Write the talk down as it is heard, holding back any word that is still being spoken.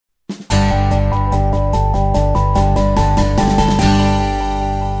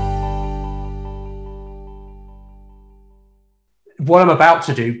what I'm about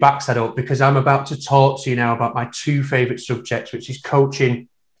to do backs that up, because I'm about to talk to you now about my two favourite subjects, which is coaching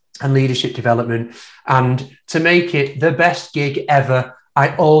and leadership development. And to make it the best gig ever,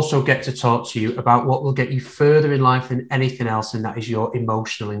 I also get to talk to you about what will get you further in life than anything else, and that is your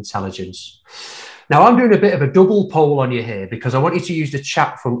emotional intelligence. Now, I'm doing a bit of a double poll on you here because I want you to use the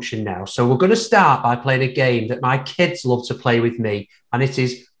chat function now. So we're going to start by playing a game that my kids love to play with me, and it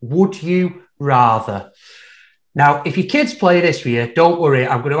is Would You Rather? Now, if your kids play this with you, don't worry.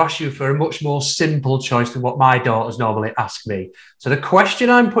 I'm going to ask you for a much more simple choice than what my daughters normally ask me. So the question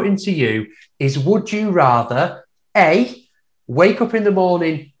I'm putting to you is, would you rather A, wake up in the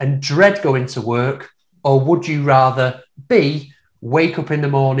morning and dread going to work, or would you rather B, wake up in the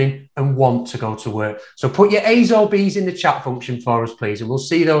morning and want to go to work? So put your A's or B's in the chat function for us, please, and we'll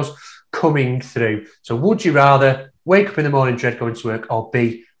see those coming through. So would you rather wake up in the morning, dread going to work, or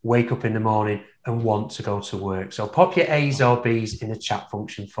B, wake up in the morning and want to go to work? So pop your A's or B's in the chat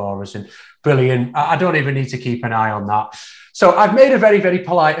function for us. And brilliant. I don't even need to keep an eye on that. So I've made a very, very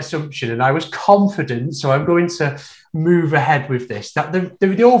polite assumption, and I was confident. So I'm going to move ahead with this. That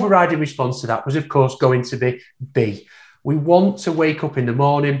the overriding response to that was, of course, going to be B. We want to wake up in the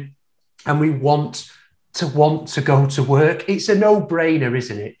morning and we want to go to work. It's a no-brainer,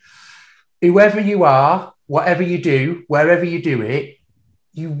 isn't it? Whoever you are, whatever you do, wherever you do it,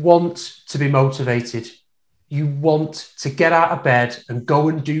 you want to be motivated. You want to get out of bed and go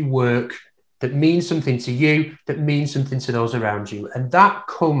and do work that means something to you, that means something to those around you. And that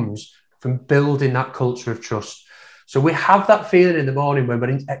comes from building that culture of trust. So we have that feeling in the morning when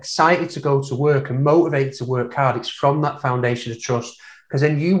we're excited to go to work and motivated to work hard. It's from that foundation of trust, because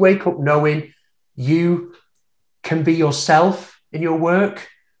then you wake up knowing you can be yourself in your work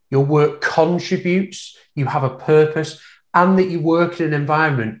contributes, you have a purpose, and that you work in an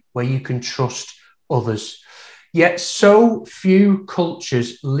environment where you can trust others. Yet so few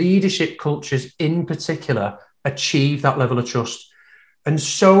cultures, leadership cultures in particular, achieve that level of trust. And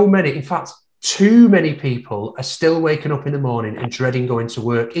so many, in fact, too many people are still waking up in the morning and dreading going to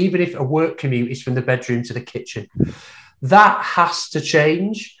work, even if a work commute is from the bedroom to the kitchen. That has to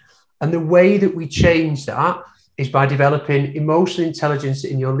change. And the way that we change that is by developing emotional intelligence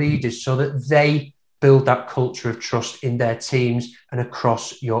in your leaders so that they build that culture of trust in their teams and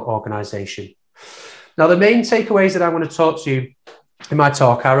across your organization. Now, the main takeaways that I want to talk to you in my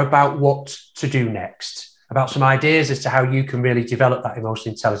talk are about what to do next, about some ideas as to how you can really develop that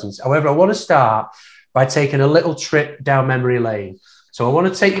emotional intelligence. However, I want to start by taking a little trip down memory lane. So I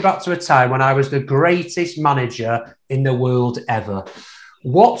want to take you back to a time when I was the greatest manager in the world ever.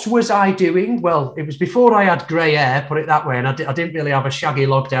 What was I doing? Well, it was before I had grey hair, put it that way, and I didn't really have a shaggy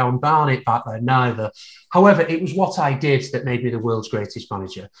lockdown barnet back then, neither. However, it was what I did that made me the world's greatest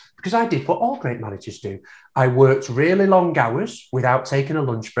manager, because I did what all great managers do. I worked really long hours without taking a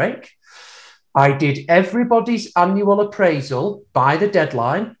lunch break. I did everybody's annual appraisal by the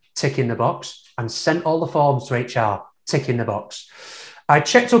deadline, tick in the box, and sent all the forms to HR, tick in the box. I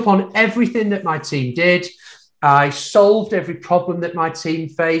checked up on everything that my team did. I solved every problem that my team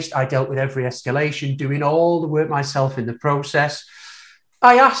faced. I dealt with every escalation, doing all the work myself in the process.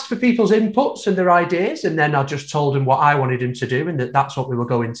 I asked for people's inputs and their ideas, and then I just told them what I wanted them to do and that's what we were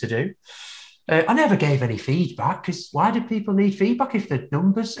going to do. I never gave any feedback, because why do people need feedback if the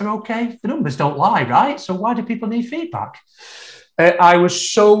numbers are okay? The numbers don't lie, right? So why do people need feedback? I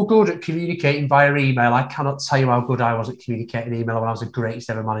was so good at communicating via email. I cannot tell you how good I was at communicating email when I was the greatest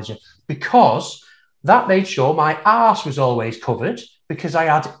ever manager, because that made sure my arse was always covered, because I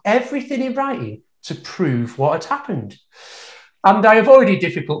had everything in writing to prove what had happened. And I avoided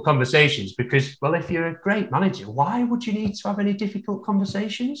difficult conversations because, well, if you're a great manager, why would you need to have any difficult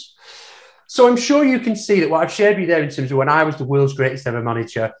conversations? So I'm sure you can see that what I've shared with you there in terms of when I was the world's greatest ever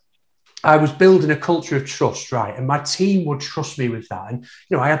manager, I was building a culture of trust, right? And my team would trust me with that. And,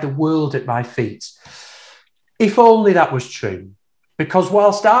 I had the world at my feet. If only that was true. Because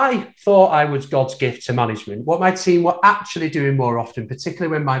whilst I thought I was God's gift to management, what my team were actually doing more often,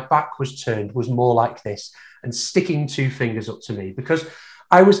 particularly when my back was turned, was more like this and sticking two fingers up to me, because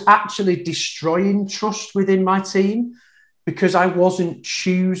I was actually destroying trust within my team because I wasn't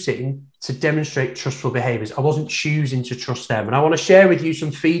choosing to demonstrate trustful behaviours. I wasn't choosing to trust them. And I want to share with you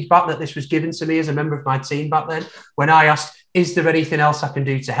some feedback that this was given to me as a member of my team back then. When I asked, is there anything else I can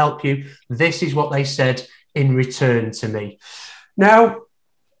do to help you? This is what they said in return to me. Now,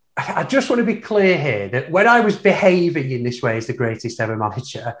 I just want to be clear here that when I was behaving in this way as the greatest ever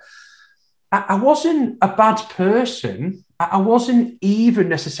manager, I wasn't a bad person. I wasn't even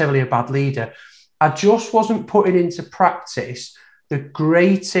necessarily a bad leader. I just wasn't putting into practice the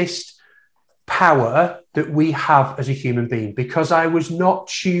greatest power that we have as a human being, because I was not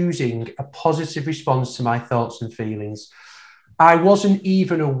choosing a positive response to my thoughts and feelings. I wasn't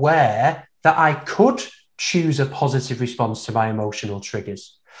even aware that I could choose a positive response to my emotional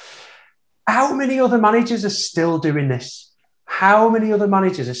triggers. How many other managers are still doing this? How many other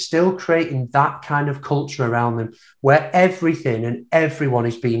managers are still creating that kind of culture around them where everything and everyone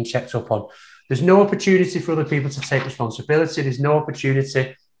is being checked up on? There's no opportunity for other people to take responsibility. There's no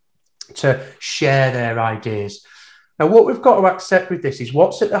opportunity to share their ideas. Now, what we've got to accept with this is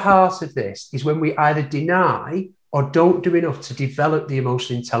what's at the heart of this is when we either deny or don't do enough to develop the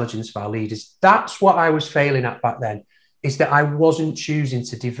emotional intelligence of our leaders. That's what I was failing at back then, is that I wasn't choosing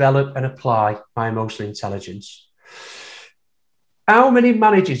to develop and apply my emotional intelligence. How many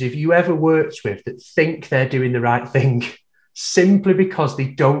managers have you ever worked with that think they're doing the right thing simply because they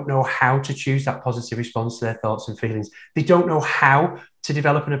don't know how to choose that positive response to their thoughts and feelings? They don't know how to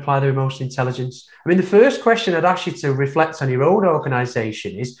develop and apply their emotional intelligence. I mean, the first question I'd ask you to reflect on your own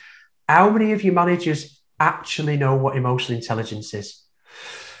organisation is, how many of your managers actually know what emotional intelligence is?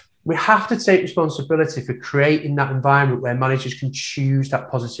 We have to take responsibility for creating that environment where managers can choose that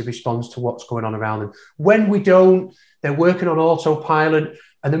positive response to what's going on around them. When we don't, they're working on autopilot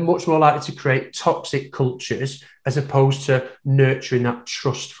and they're much more likely to create toxic cultures as opposed to nurturing that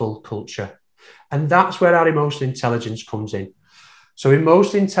trustful culture. And that's where our emotional intelligence comes in. So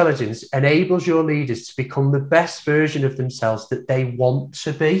emotional intelligence enables your leaders to become the best version of themselves that they want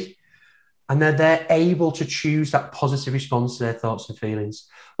to be. And they're able to choose that positive response to their thoughts and feelings.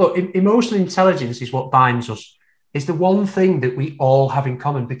 Look, emotional intelligence is what binds us. It's the one thing that we all have in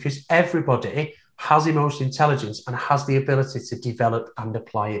common, because everybody has emotional intelligence and has the ability to develop and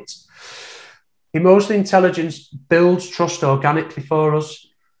apply it. Emotional intelligence builds trust organically for us,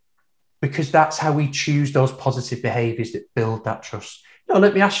 because that's how we choose those positive behaviours that build that trust. Now,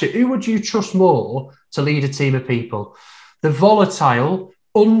 let me ask you, who would you trust more to lead a team of people? The volatile,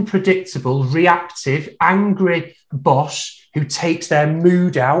 unpredictable, reactive, angry boss who takes their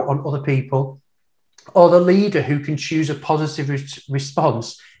mood out on other people, or the leader who can choose a positive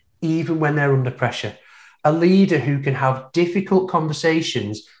response even when they're under pressure? A leader who can have difficult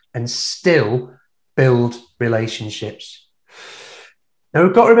conversations and still build relationships. Now,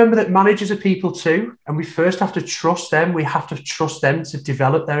 we've got to remember that managers are people too, and we first have to trust them. We have to trust them to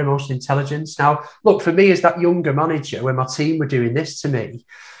develop their emotional intelligence. Now, look, for me as that younger manager, when my team were doing this to me,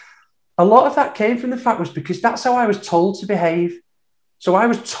 a lot of that came from the fact was because that's how I was told to behave. So I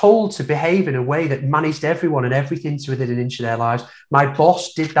was told to behave in a way that managed everyone and everything to within an inch of their lives. My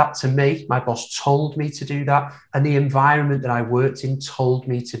boss did that to me. My boss told me to do that. And the environment that I worked in told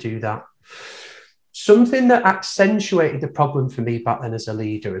me to do that. Something that accentuated the problem for me back then as a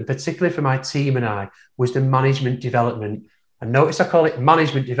leader, and particularly for my team and I, was the management development. And notice I call it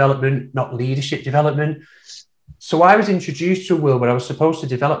management development, not leadership development. So I was introduced to a world where I was supposed to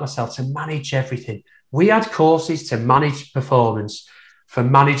develop myself to manage everything. We had courses to manage performance, for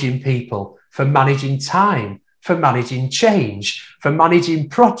managing people, for managing time, for managing change, for managing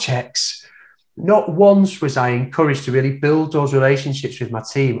projects. Not once was I encouraged to really build those relationships with my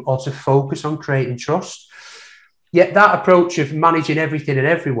team or to focus on creating trust. Yet that approach of managing everything and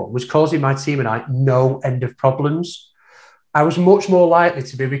everyone was causing my team and I no end of problems. I was much more likely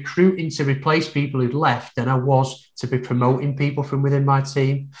to be recruiting to replace people who'd left than I was to be promoting people from within my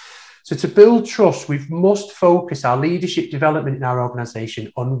team. So to build trust, we must focus our leadership development in our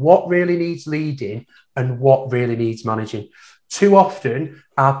organisation on what really needs leading and what really needs managing. Too often,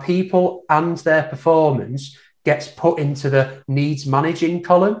 our people and their performance gets put into the needs managing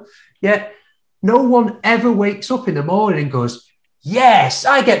column. Yet no one ever wakes up in the morning and goes, yes,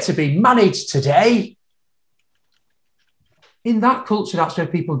 I get to be managed today. In that culture, that's where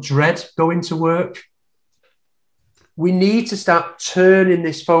people dread going to work. We need to start turning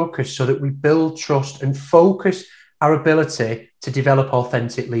this focus so that we build trust and focus our ability to develop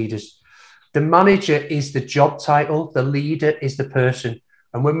authentic leaders. The manager is the job title, the leader is the person.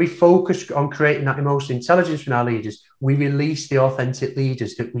 And when we focus on creating that emotional intelligence from our leaders, we release the authentic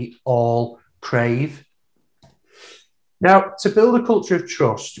leaders that we all crave. Now, to build a culture of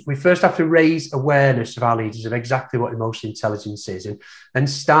trust, we first have to raise awareness of our leaders of exactly what emotional intelligence is, and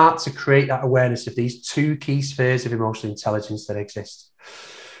start to create that awareness of these two key spheres of emotional intelligence that exist.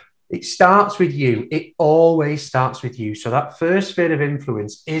 It starts with you. It always starts with you. So that first sphere of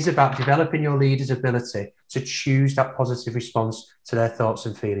influence is about developing your leader's ability to choose that positive response to their thoughts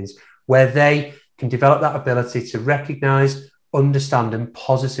and feelings, where they can develop that ability to recognize, understand, and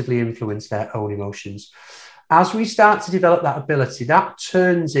positively influence their own emotions. As we start to develop that ability, that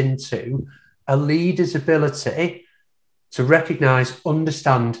turns into a leader's ability to recognize,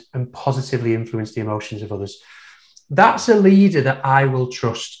 understand, and positively influence the emotions of others. That's a leader that I will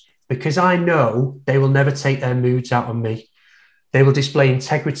trust because I know they will never take their moods out on me. They will display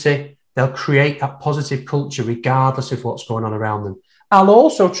integrity. They'll create that positive culture regardless of what's going on around them. I'll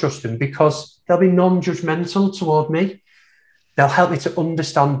also trust them because they'll be non-judgmental toward me. They'll help me to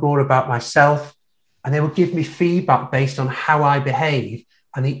understand more about myself, and they will give me feedback based on how I behave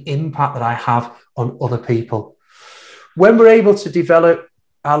and the impact that I have on other people. When we're able to develop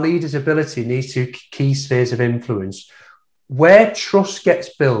our leaders' ability in these two key spheres of influence, where trust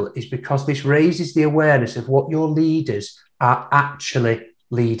gets built is because this raises the awareness of what your leaders are actually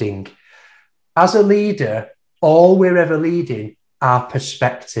leading. As a leader, all we're ever leading are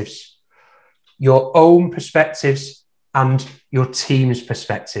perspectives, your own perspectives and your team's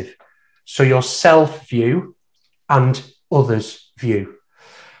perspective. So your self-view and others' view.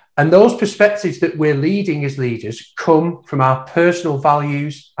 And those perspectives that we're leading as leaders come from our personal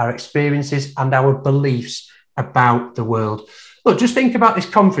values, our experiences, and our beliefs about the world. Look, just think about this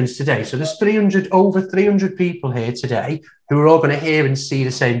conference today. So there's over 300 people here today who are all going to hear and see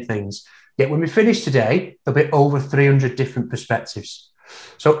the same things. Yet when we finish today, there'll be over 300 different perspectives.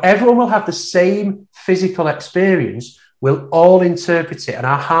 So everyone will have the same physical experience. We'll all interpret it, and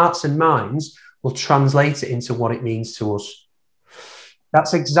our hearts and minds will translate it into what it means to us.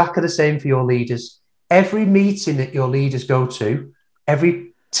 That's exactly the same for your leaders. Every meeting that your leaders go to,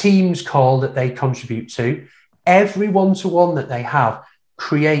 every Teams call that they contribute to, every one-to-one that they have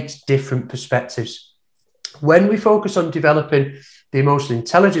creates different perspectives. When we focus on developing the emotional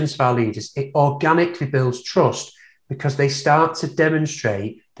intelligence of our leaders, it organically builds trust because they start to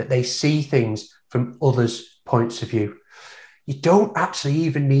demonstrate that they see things from others' points of view. You don't actually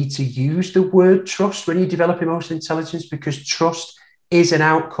even need to use the word trust when you develop emotional intelligence because trust is an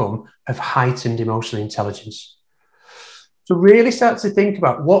outcome of heightened emotional intelligence. So really start to think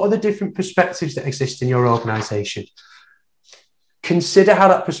about what are the different perspectives that exist in your organization. Consider how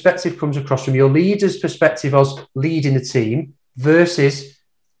that perspective comes across from your leader's perspective as leading the team versus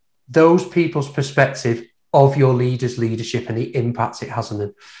those people's perspective of your leader's leadership and the impact it has on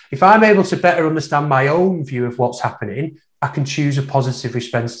them. If I'm able to better understand my own view of what's happening, I can choose a positive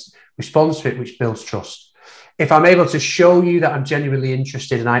response to it, which builds trust. If I'm able to show you that I'm genuinely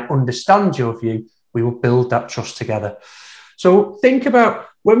interested and I understand your view, we will build that trust together. So think about,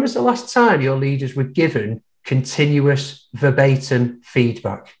 when was the last time your leaders were given continuous verbatim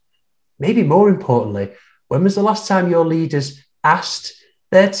feedback? Maybe more importantly, when was the last time your leaders asked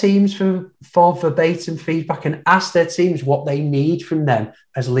their teams for verbatim feedback and asked their teams what they need from them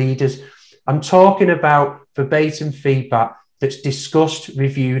as leaders? I'm talking about verbatim feedback that's discussed,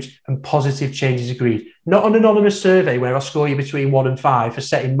 reviewed, and positive changes agreed. Not an anonymous survey where I'll score you between 1 and 5 for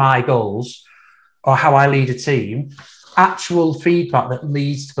setting my goals or how I lead a team. Actual feedback that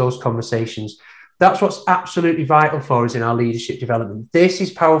leads to those conversations. That's what's absolutely vital for us in our leadership development. This is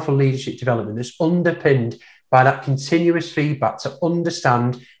powerful leadership development that's underpinned by that continuous feedback to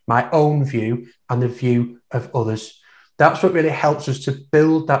understand my own view and the view of others. That's what really helps us to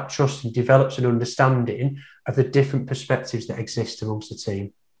build that trust and develops an understanding of the different perspectives that exist amongst the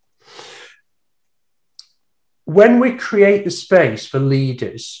team. When we create the space for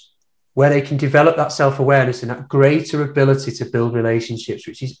leaders where they can develop that self-awareness and that greater ability to build relationships,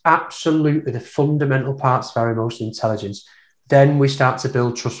 which is absolutely the fundamental parts of our emotional intelligence, then we start to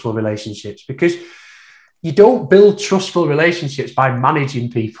build trustful relationships. Because you don't build trustful relationships by managing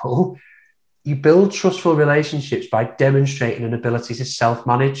people. You build trustful relationships by demonstrating an ability to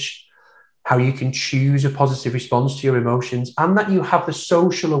self-manage, how you can choose a positive response to your emotions, and that you have the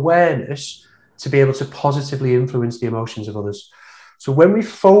social awareness to be able to positively influence the emotions of others. So when we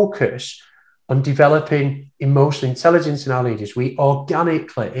focus on developing emotional intelligence in our leaders, we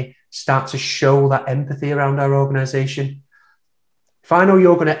organically start to show that empathy around our organization. If I know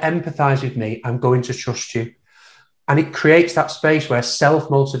you're going to empathize with me, I'm going to trust you. And it creates that space where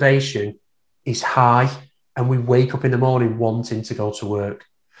self-motivation is high and we wake up in the morning wanting to go to work.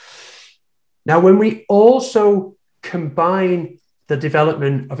 Now, when we also combine the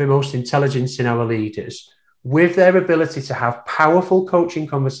development of emotional intelligence in our leaders with their ability to have powerful coaching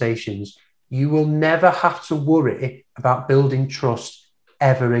conversations, you will never have to worry about building trust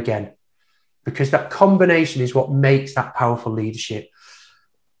ever again, because that combination is what makes that powerful leadership.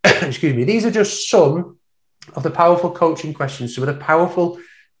 Excuse me. These are just some of the powerful coaching questions, some of the powerful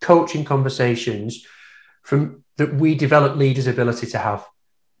coaching conversations that we develop leaders' ability to have,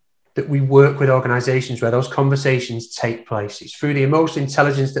 that we work with organizations where those conversations take place. It's through the emotional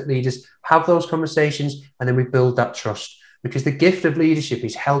intelligence that leaders have those conversations, and then we build that trust. because the gift of leadership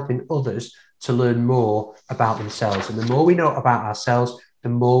is helping others to learn more about themselves. And the more we know about ourselves, the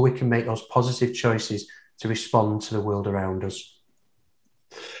more we can make those positive choices to respond to the world around us.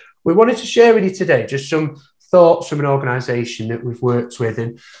 We wanted to share with you today just some thoughts from an organisation that we've worked with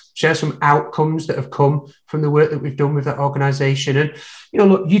and share some outcomes that have come from the work that we've done with that organisation. And,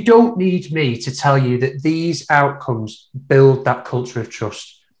 look, you don't need me to tell you that these outcomes build that culture of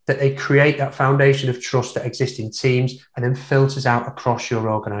trust, that they create that foundation of trust that exists in teams and then filters out across your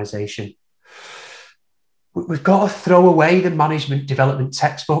organisation. We've got to throw away the management development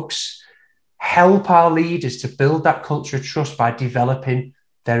textbooks, help our leaders to build that culture of trust by developing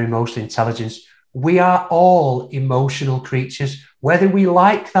their emotional intelligence. We are all emotional creatures, whether we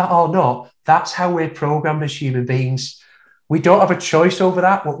like that or not. That's how we're programmed as human beings. We don't have a choice over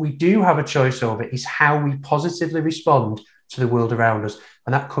that. What we do have a choice over is how we positively respond to the world around us.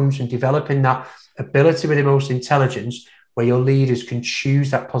 And that comes from developing that ability with emotional intelligence, where your leaders can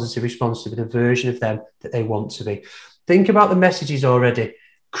choose that positive response to be the version of them that they want to be. Think about the messages already,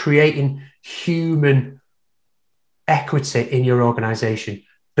 creating human equity in your organization,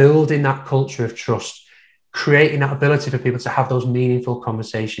 building that culture of trust, creating that ability for people to have those meaningful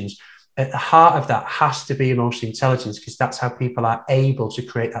conversations. At the heart of that has to be emotional intelligence, because that's how people are able to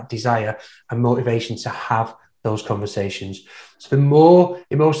create that desire and motivation to have those conversations. So the more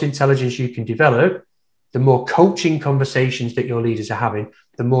emotional intelligence you can develop, the more coaching conversations that your leaders are having,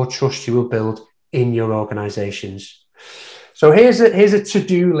 the more trust you will build in your organizations. So here's a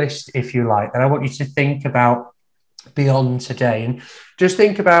to-do list, if you like, that I want you to think about beyond today. And just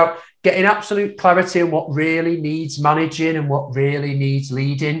think about getting absolute clarity on what really needs managing and what really needs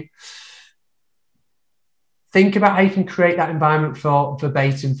leading. Think about how you can create that environment for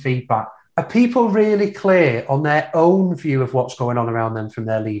verbatim feedback. Are people really clear on their own view of what's going on around them from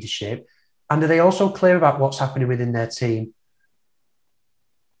their leadership? And are they also clear about what's happening within their team?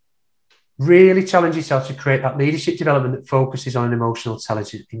 Really challenge yourself to create that leadership development that focuses on emotional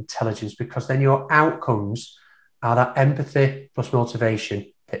intelligence, because then your outcomes are that empathy plus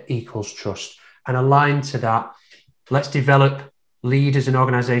motivation that equals trust. And aligned to that, let's develop leaders and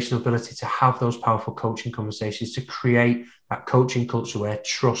organizational ability to have those powerful coaching conversations to create that coaching culture where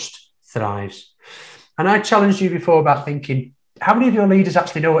trust thrives. And I challenged you before about thinking, how many of your leaders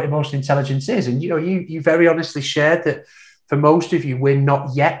actually know what emotional intelligence is? And you very honestly shared that for most of you, we're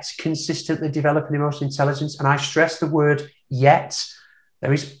not yet consistently developing emotional intelligence. And I stress the word yet.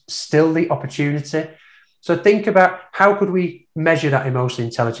 There is still the opportunity. So think about, how could we measure that emotional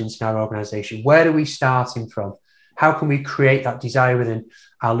intelligence in our organization? Where are we starting from? How can we create that desire within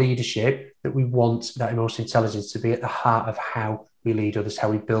our leadership that we want that emotional intelligence to be at the heart of how we lead others,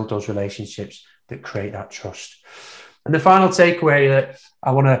 how we build those relationships that create that trust? And the final takeaway that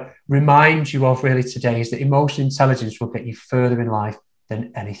I want to remind you of really today is that emotional intelligence will get you further in life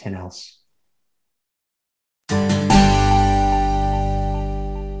than anything else.